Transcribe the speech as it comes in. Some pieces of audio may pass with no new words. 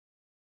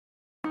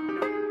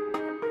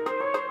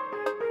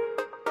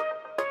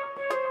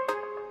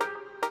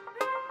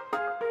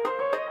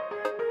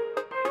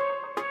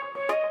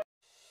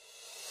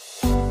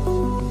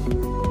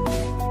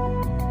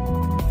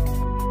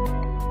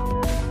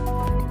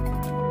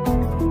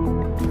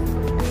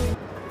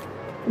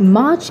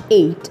March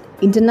 8,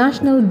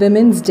 International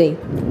Women's Day.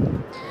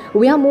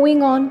 We are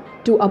moving on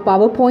to a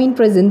PowerPoint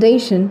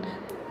presentation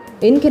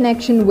in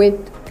connection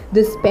with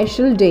this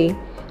special day,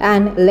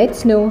 and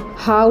let's know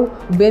how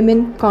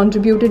women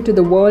contributed to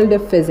the world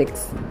of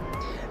physics.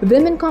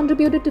 Women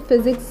contributed to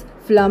physics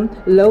from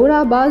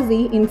Laura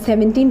Bassi in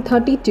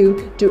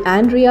 1732 to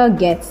Andrea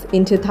Ghez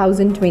in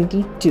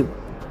 2022.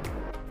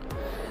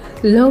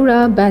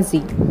 Laura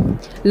Bassi.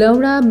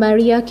 Laura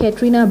Maria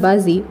Caterina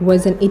Bassi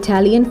was an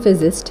Italian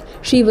physicist.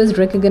 She was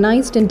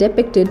recognized and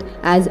depicted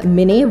as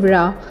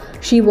Minerva.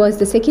 She was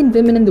the second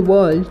woman in the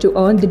world to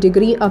earn the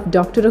degree of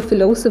Doctor of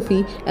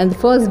Philosophy and the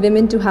first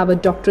woman to have a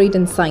doctorate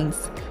in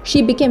science.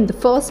 She became the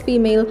first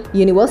female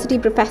university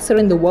professor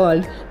in the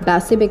world.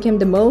 Bassi became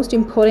the most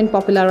important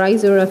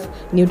popularizer of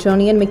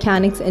Newtonian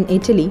mechanics in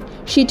Italy.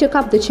 She took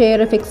up the chair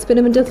of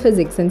experimental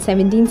physics in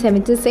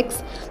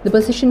 1776, the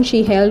position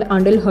she held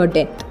until her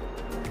death.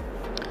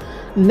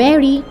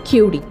 Marie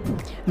Curie.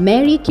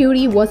 Marie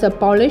Curie was a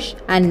Polish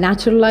and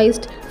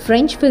naturalized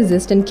French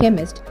physicist and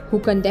chemist who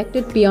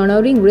conducted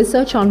pioneering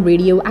research on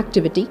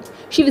radioactivity.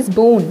 She was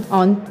born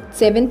on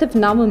 7th of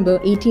November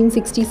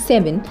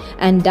 1867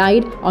 and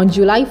died on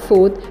July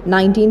 4th,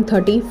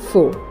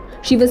 1934.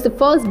 She was the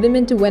first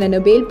woman to win a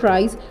Nobel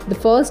Prize, the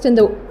first and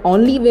the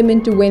only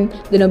woman to win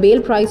the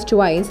Nobel Prize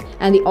twice,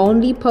 and the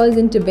only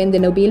person to win the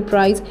Nobel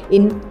Prize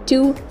in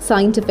two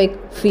scientific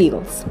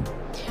fields.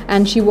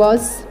 And she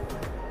was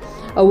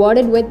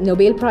awarded with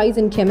Nobel Prize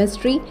in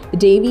Chemistry,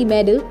 Davy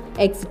Medal,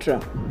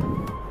 etc.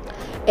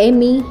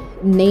 Emmy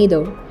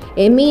Noether.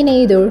 Emmy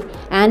Noether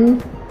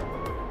and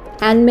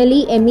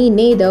Annemarie Emmy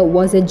Noether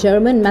was a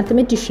German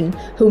mathematician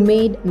who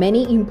made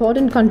many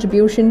important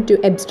contributions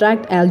to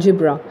abstract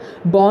algebra.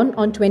 Born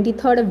on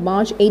 23rd of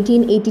March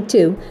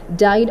 1882,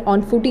 died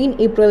on 14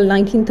 April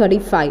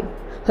 1935.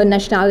 Her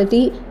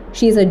nationality,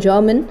 she is a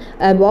German.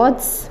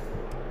 Awards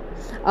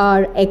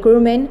are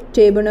Ackermann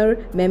Taberner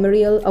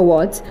Memorial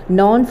Awards,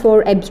 known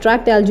for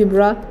abstract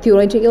algebra,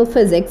 theoretical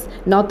physics,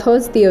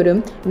 Noether's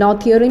theorem,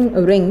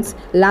 Noetherian rings,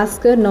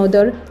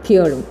 Lasker-Noether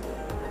theorem.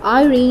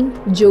 Irene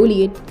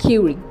Joliot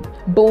Curie,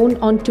 born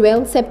on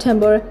 12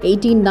 September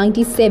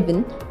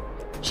 1897,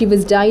 she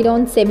was died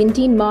on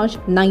 17 March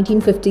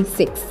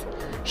 1956.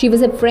 She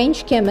was a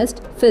French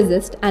chemist,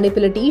 physicist, and a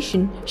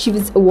politician. She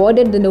was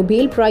awarded the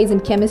Nobel Prize in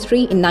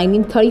Chemistry in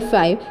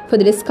 1935 for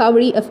the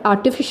discovery of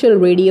artificial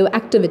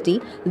radioactivity,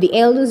 the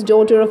eldest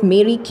daughter of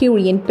Marie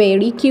Curie and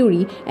Pierre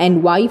Curie,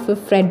 and wife of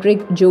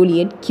Frederick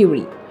Joliot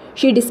Curie.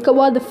 She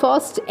discovered the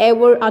first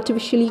ever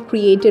artificially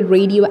created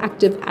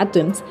radioactive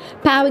atoms,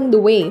 paving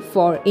the way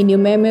for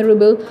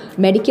innumerable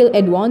medical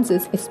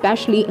advances,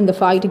 especially in the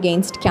fight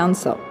against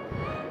cancer.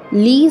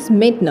 Lise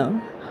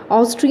Meitner,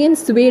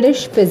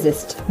 Austrian-Swedish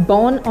physicist,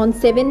 born on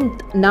 7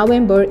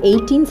 November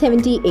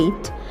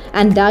 1878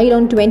 and died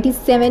on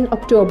 27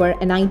 October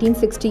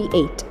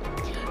 1968.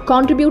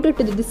 Contributed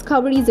to the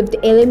discoveries of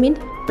the element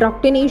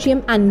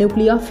proctonium and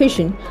nuclear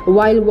fission.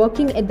 While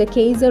working at the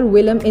Kaiser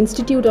Wilhelm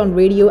Institute on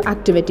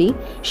Radioactivity,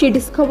 she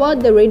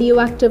discovered the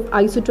radioactive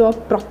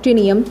isotope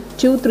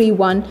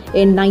proctonium-231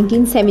 in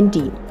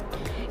 1917.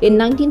 In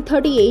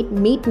 1938,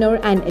 Meitner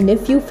and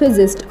nephew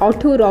physicist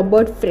Otto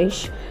Robert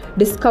Frisch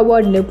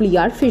discovered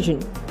nuclear fission.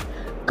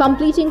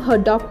 Completing her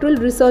doctoral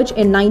research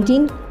in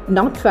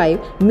 1905,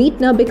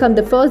 Meitner became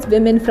the first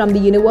woman from the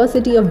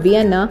University of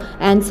Vienna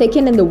and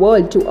second in the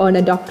world to earn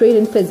a doctorate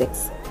in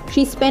physics.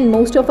 She spent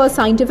most of her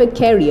scientific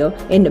career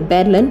in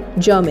Berlin,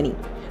 Germany,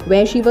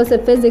 where she was a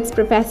physics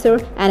professor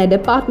and a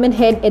department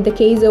head at the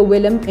Kaiser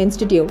Wilhelm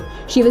Institute.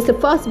 She was the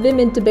first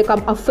woman to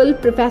become a full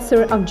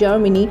professor of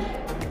Germany.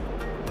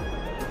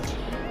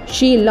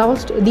 She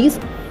lost these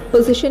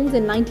positions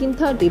in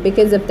 1930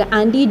 because of the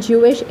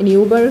anti-Jewish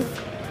Nuremberg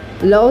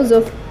laws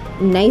of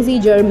Nazi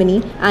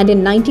Germany, and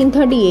in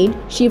 1938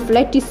 she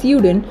fled to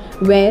Sweden,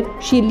 where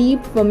she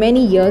lived for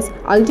many years,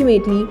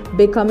 ultimately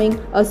becoming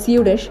a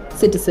Swedish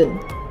citizen.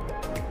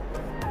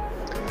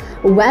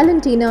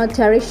 Valentina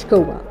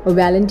Tereshkova.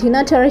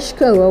 Valentina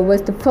Tereshkova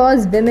was the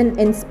first woman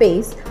in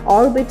space,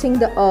 orbiting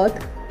the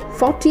Earth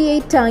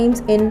 48 times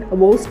in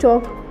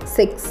Vostok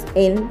 6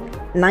 in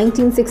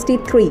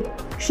 1963.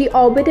 She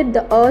orbited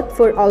the Earth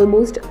for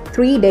almost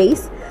 3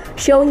 days,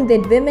 showing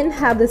that women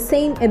have the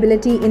same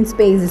ability in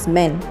space as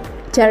men.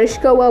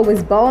 Tereshkova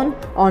was born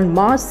on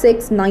March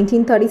 6,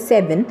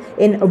 1937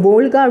 in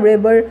Volga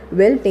River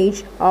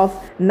village of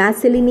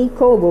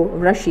Maselinikovo,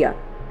 Russia.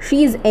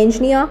 She is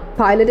engineer,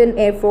 pilot in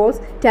Air Force.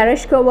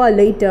 Tereshkova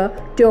later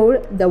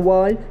toured the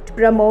world to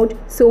promote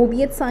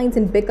Soviet science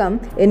and become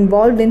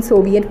involved in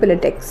Soviet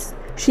politics.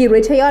 She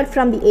retired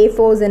from the Air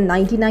Force in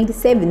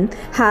 1997,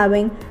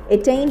 having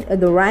attained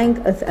the rank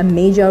of a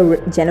Major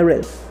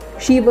General.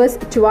 She was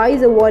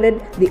twice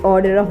awarded the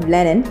Order of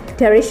Lenin.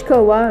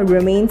 Tereshkova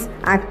remains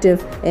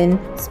active in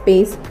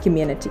space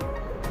community.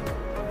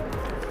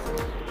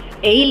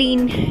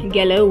 Eileen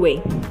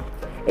Galloway.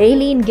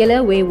 Aileen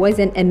Galloway was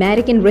an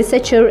American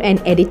researcher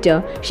and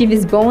editor. She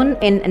was born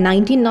in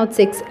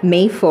 1906,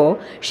 May 4.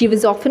 She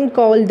was often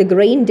called the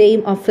Green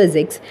Dame of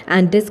Physics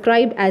and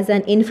described as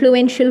an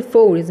influential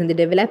force in the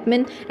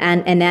development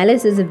and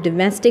analysis of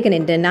domestic and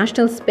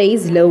international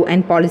space law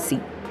and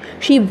policy.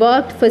 She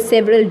worked for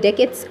several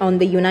decades on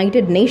the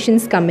United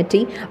Nations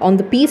Committee on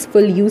the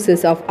Peaceful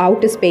Uses of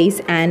Outer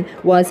Space and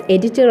was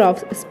editor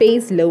of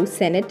Space Law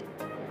Senate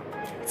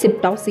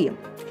Symposium.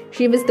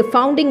 She was the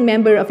founding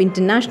member of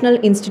International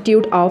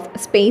Institute of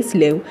Space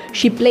Law.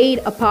 She played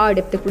a part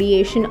of the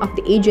creation of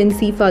the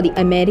Agency for the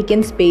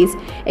American Space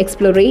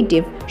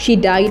Explorative. She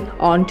died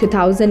on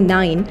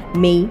 2009,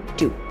 May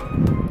 2.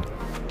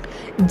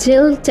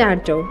 Jill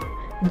Tarter.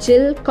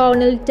 Jill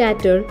Cornell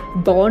Tarter,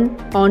 born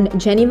on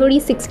January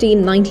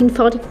 16,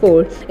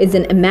 1944, is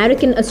an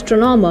American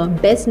astronomer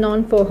best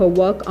known for her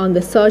work on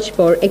the search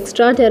for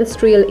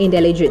extraterrestrial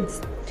intelligence.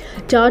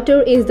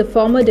 Tarter is the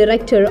former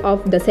director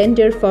of the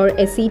Center for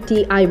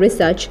SETI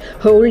Research,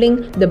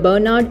 holding the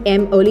Bernard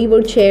M. Oliver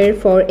Chair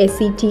for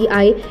SETI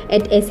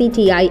at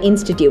SETI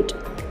Institute.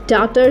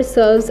 Tarter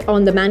serves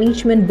on the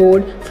management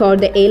board for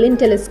the Allen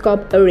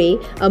Telescope Array,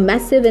 a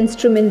massive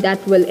instrument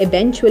that will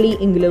eventually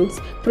include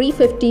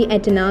 350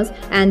 antennas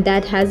and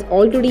that has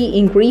already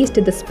increased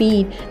the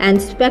speed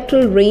and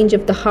spectral range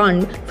of the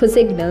hunt for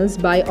signals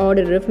by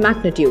order of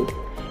magnitude.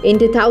 In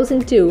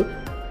 2002,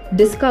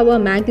 Discover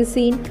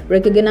magazine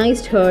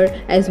recognized her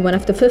as one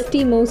of the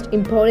 50 most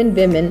important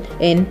women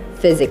in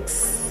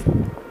physics.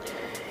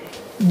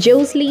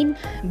 Jocelyn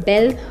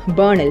Bell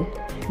Burnell.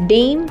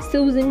 Dame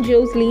Susan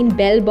Jocelyn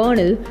Bell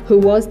Burnell, who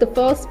was the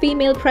first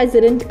female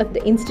president of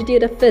the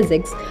Institute of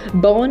Physics,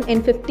 born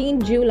on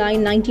 15 July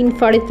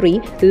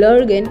 1943,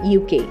 Lurgan,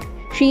 UK.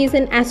 She is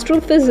an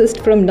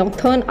astrophysicist from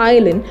Northern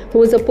Ireland who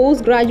was a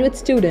postgraduate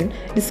student,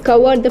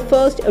 discovered the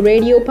first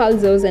radio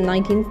pulsars in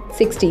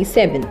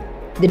 1967.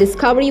 The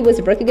discovery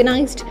was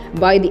recognized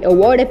by the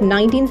award of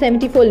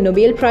 1974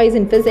 Nobel Prize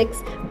in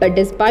Physics, but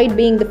despite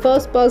being the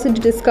first person to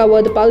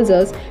discover the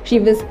pulsars, she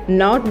was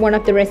not one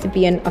of the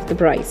recipients of the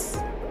prize.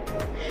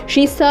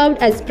 She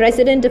served as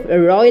president of the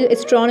Royal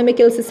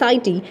Astronomical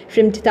Society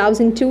from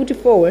 2002 to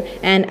 4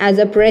 and as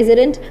a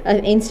president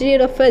of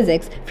Institute of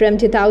Physics from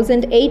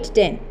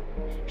 2008-10.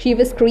 She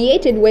was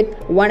created with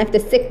one of the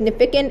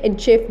significant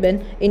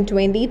achievements in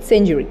 20th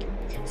century.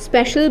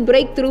 Special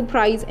Breakthrough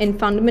Prize in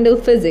Fundamental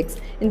Physics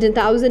in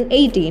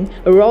 2018,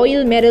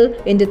 Royal Medal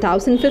in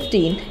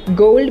 2015,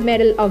 Gold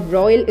Medal of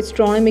Royal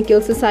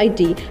Astronomical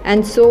Society,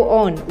 and so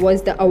on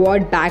was the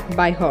award backed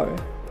by her.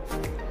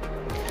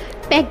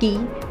 Peggy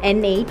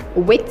Annette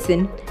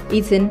Whitson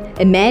is an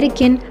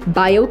American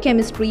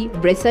biochemistry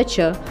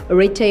researcher,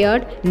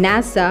 retired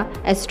NASA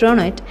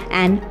astronaut,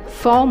 and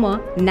former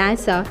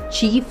NASA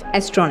chief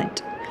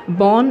astronaut.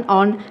 Born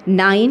on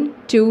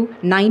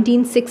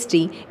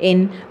 9/2/1960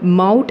 in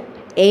Mount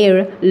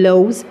Ayr,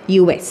 Los,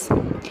 US.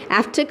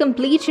 After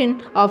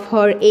completion of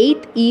her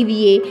 8th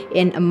EVA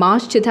in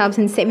March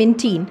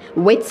 2017,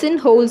 Whitson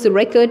holds the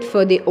record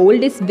for the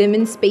oldest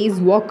women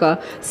spacewalker,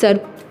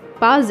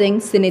 surpassing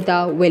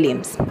Sunita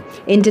Williams.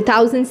 In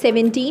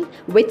 2017,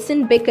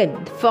 Whitson became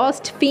the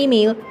first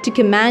female to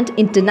command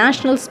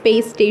International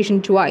Space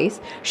Station twice.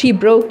 She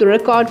broke the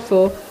record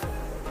for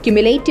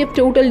cumulative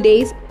total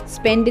days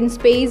spent in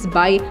space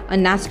by a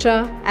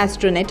NASA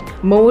astronaut,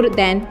 more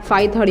than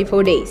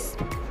 534 days.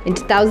 In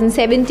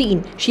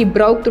 2017, she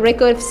broke the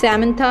record of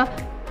Samantha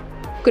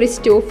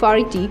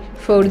Cristoforetti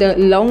for the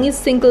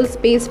longest single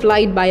space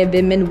flight by a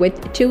woman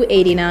with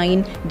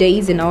 289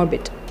 days in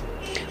orbit.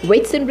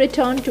 Whitson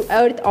returned to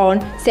Earth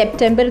on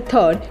September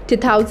 3,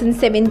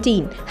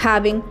 2017,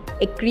 having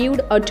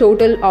accrued a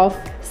total of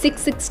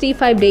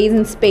 665 days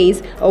in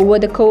space over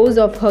the course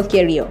of her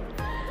career.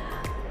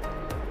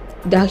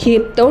 The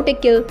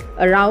hypothetical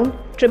round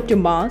trip to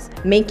Mars,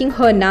 making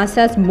her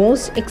NASA's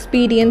most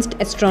experienced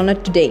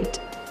astronaut to date.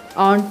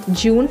 On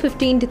June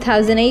 15,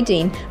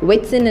 2018,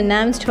 Whitson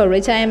announced her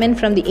retirement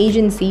from the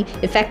agency,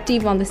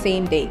 effective on the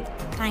same day.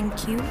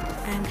 Thank you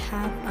and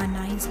have a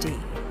nice day.